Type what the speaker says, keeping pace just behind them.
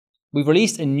We've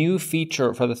released a new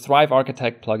feature for the Thrive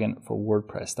Architect plugin for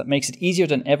WordPress that makes it easier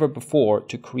than ever before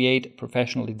to create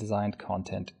professionally designed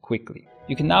content quickly.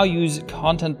 You can now use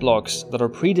content blocks that are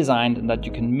pre-designed and that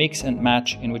you can mix and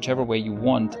match in whichever way you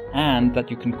want, and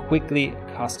that you can quickly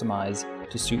customize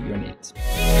to suit your needs.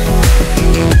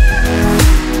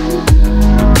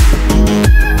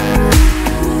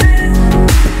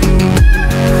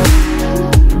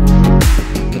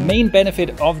 The main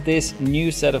benefit of this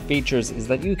new set of features is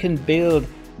that you can build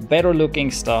better looking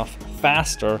stuff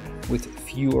faster with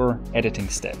fewer editing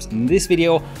steps. In this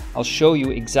video, I'll show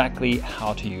you exactly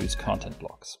how to use content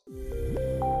blocks.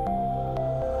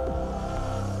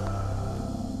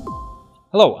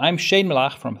 Hello, I'm Shane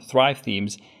Milach from Thrive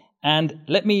Themes, and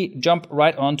let me jump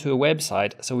right onto a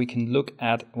website so we can look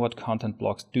at what content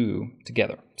blocks do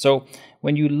together. So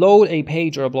when you load a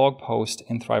page or a blog post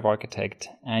in Thrive Architect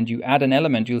and you add an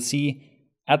element, you'll see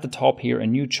at the top here a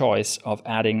new choice of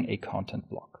adding a content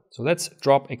block. So let's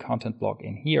drop a content block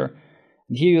in here.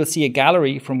 And here you'll see a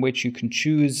gallery from which you can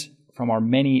choose from our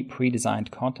many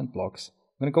pre-designed content blocks.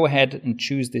 I'm going to go ahead and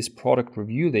choose this product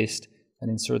review list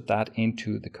and insert that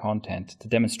into the content to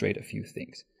demonstrate a few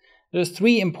things. There's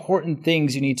three important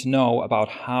things you need to know about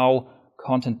how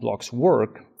content blocks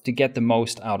work to get the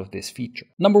most out of this feature.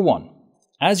 Number one,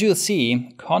 as you'll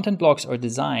see, content blocks are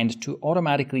designed to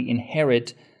automatically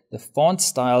inherit the font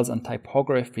styles and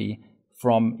typography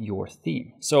from your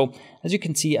theme. So as you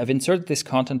can see, I've inserted this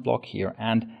content block here,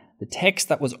 and the text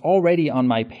that was already on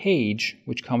my page,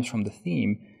 which comes from the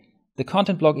theme, the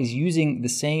content block is using the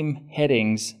same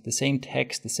headings, the same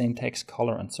text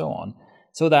color, and so on,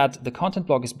 so that the content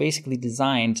block is basically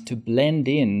designed to blend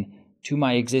in to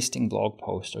my existing blog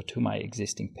post or to my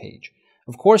existing page.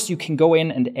 Of course, you can go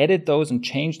in and edit those and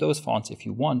change those fonts if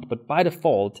you want, but by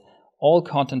default, all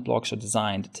content blocks are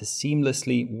designed to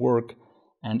seamlessly work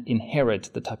and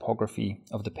inherit the typography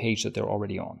of the page that they're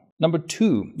already on. Number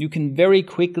two, you can very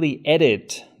quickly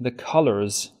edit the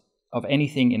colors of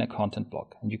anything in a content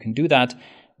block. And you can do that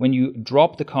when you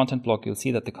drop the content block. You'll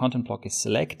see that the content block is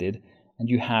selected, and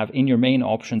you have in your main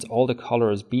options all the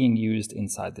colors being used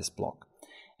inside this block.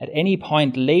 At any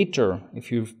point later,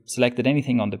 if you've selected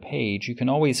anything on the page, you can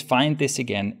always find this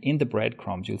again in the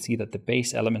breadcrumbs. You'll see that the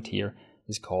base element here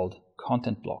is called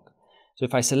content block. So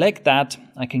if I select that,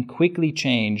 I can quickly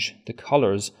change the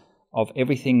colors of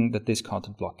everything that this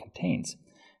content block contains.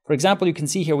 For example, you can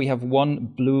see here we have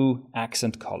one blue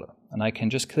accent color, and I can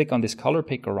just click on this color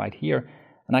picker right here,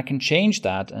 and I can change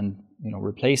that and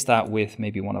replace that with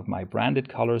maybe one of my branded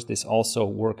colors. This also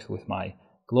works with my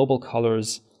global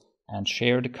colors and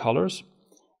shared colors.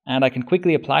 And I can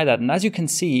quickly apply that. And as you can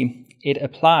see, it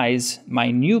applies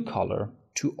my new color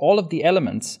to all of the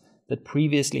elements that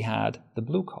previously had the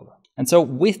blue color. And so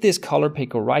with this color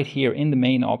picker right here in the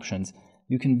main options,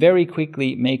 you can very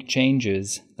quickly make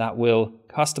changes that will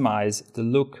customize the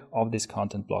look of this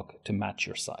content block to match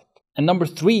your site. And number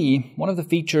three, one of the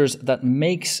features that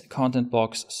makes content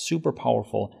blocks super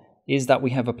powerful is that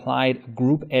we have applied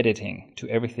group editing to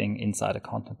everything inside a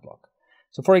content block.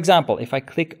 So for example, if I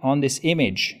click on this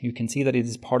image, you can see that it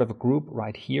is part of a group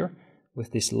right here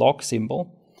with this lock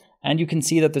symbol. And you can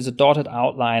see that there's a dotted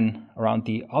outline around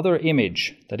the other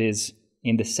image that is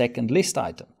in the second list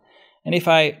item. And if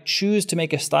I choose to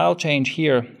make a style change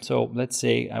here, so let's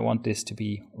say I want this to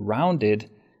be rounded,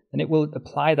 then it will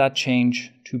apply that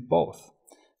change to both.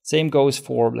 Same goes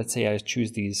for, let's say I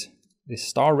choose this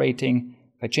star rating.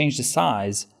 If I change the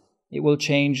size, it will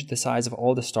change the size of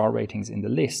all the star ratings in the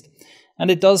list. And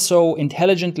it does so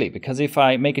intelligently, because if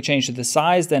I make a change to the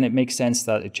size, then it makes sense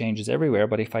that it changes everywhere.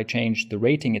 But if I change the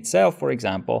rating itself, for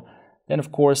example, then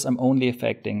of course I'm only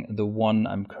affecting the one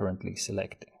I'm currently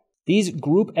selecting. These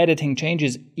group editing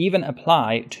changes even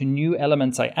apply to new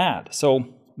elements I add. So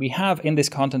we have in this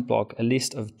content block a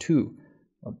list of 2.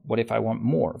 What if I want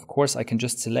more? Of course, I can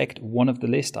just select one of the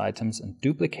list items and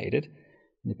duplicate it.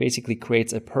 And it basically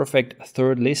creates a perfect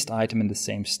third list item in the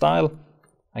same style.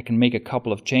 I can make a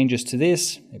couple of changes to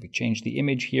this, maybe change the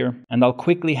image here, and I'll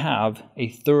quickly have a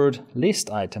third list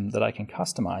item that I can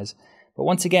customize. But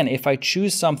once again, if I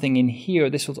choose something in here,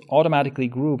 this will automatically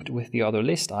grouped with the other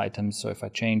list items. So if I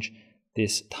change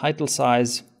this title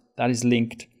size, that is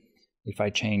linked. If I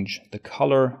change the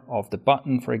color of the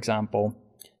button, for example,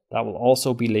 that will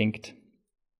also be linked,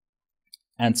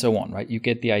 and so on, right? You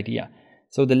get the idea.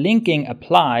 So the linking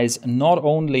applies not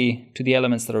only to the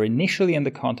elements that are initially in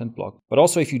the content block, but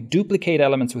also if you duplicate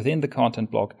elements within the content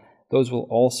block, those will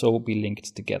also be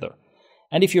linked together.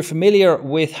 And if you're familiar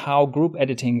with how group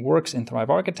editing works in Thrive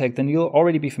Architect, then you'll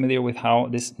already be familiar with how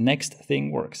this next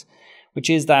thing works. which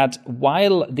is that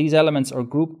while these elements are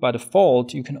grouped by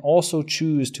default, you can also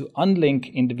choose to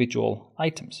unlink individual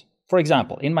items. For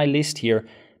example, in my list here,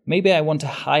 maybe I want to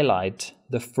highlight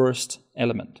the first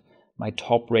element, my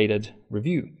top rated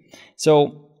review.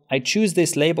 So I choose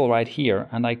this label right here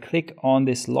and I click on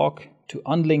this lock to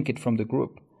unlink it from the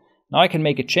group. Now I can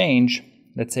make a change.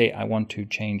 Let's say I want to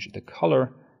change the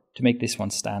color to make this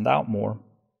one stand out more.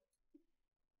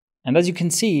 And as you can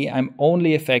see, I'm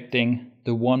only affecting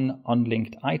the one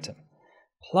unlinked item.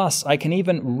 Plus, I can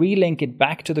even relink it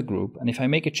back to the group. And if I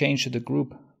make a change to the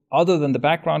group other than the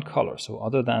background color, so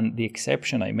other than the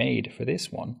exception I made for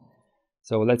this one,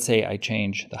 so let's say I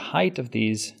change the height of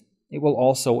these, it will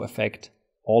also affect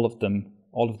all of them,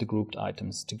 all of the grouped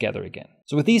items together again.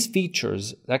 So with these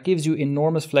features, that gives you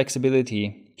enormous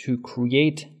flexibility to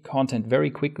create content very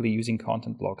quickly using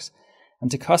content blocks and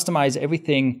to customize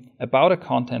everything about a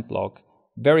content block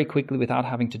very quickly without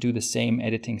having to do the same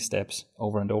editing steps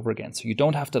over and over again. So you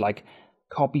don't have to like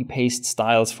copy paste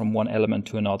styles from one element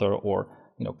to another, or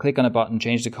click on a button,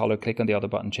 change the color, click on the other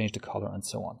button, change the color, and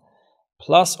so on.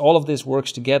 Plus, all of this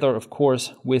works together, of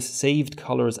course, with saved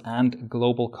colors and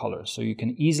global colors. So you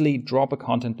can easily drop a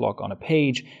content block on a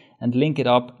page and link it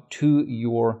up to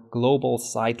your global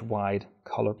site-wide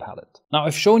color palette. Now,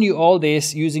 I've shown you all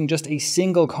this using just a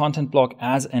single content block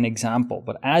as an example,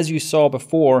 but as you saw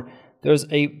before, there's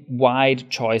a wide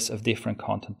choice of different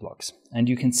content blocks. And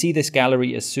you can see this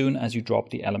gallery as soon as you drop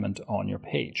the element on your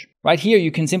page. Right here,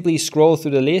 you can simply scroll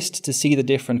through the list to see the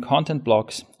different content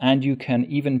blocks, and you can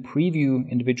even preview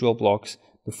individual blocks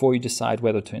before you decide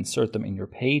whether to insert them in your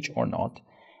page or not.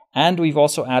 And we've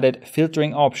also added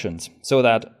filtering options so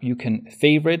that you can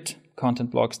favorite content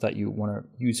blocks that you want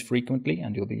to use frequently,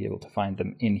 and you'll be able to find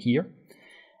them in here.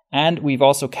 And we've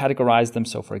also categorized them.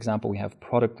 So for example, we have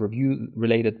product review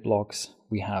related blocks,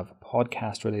 we have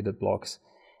podcast related blocks,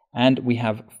 and we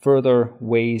have further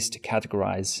ways to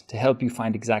categorize to help you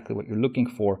find exactly what you're looking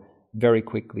for very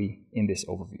quickly in this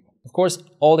overview. Of course,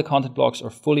 all the content blocks are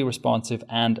fully responsive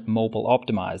and mobile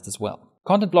optimized as well.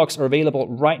 Content blocks are available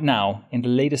right now in the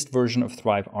latest version of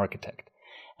Thrive Architect.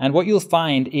 And what you'll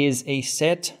find is a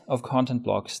set of content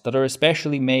blocks that are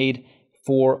especially made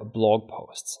for blog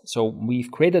posts. So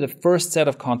we've created a first set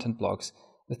of content blocks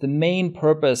with the main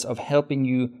purpose of helping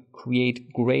you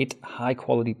create great high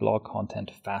quality blog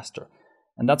content faster.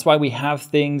 And that's why we have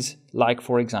things like,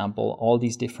 for example, all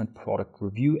these different product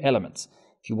review elements.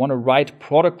 If you want to write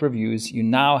product reviews, you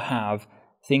now have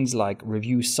things like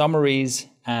review summaries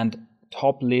and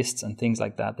top lists and things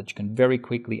like that you can very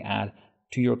quickly add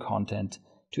to your content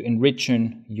to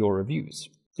enrichen your reviews.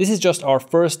 This is just our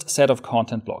first set of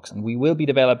content blocks, and we will be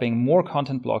developing more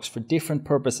content blocks for different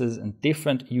purposes and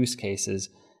different use cases,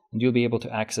 and you'll be able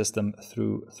to access them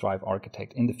through Thrive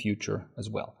Architect in the future as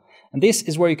well. And this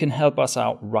is where you can help us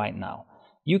out right now.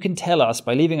 You can tell us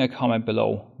by leaving a comment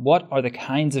below what are the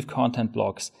kinds of content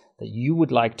blocks that you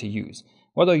would like to use,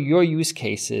 what are your use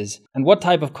cases, and what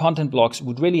type of content blocks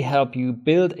would really help you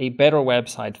build a better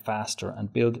website faster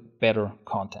and build better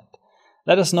content.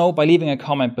 Let us know by leaving a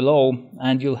comment below,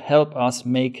 and you'll help us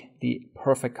make the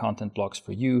perfect content blocks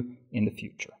for you in the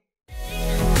future.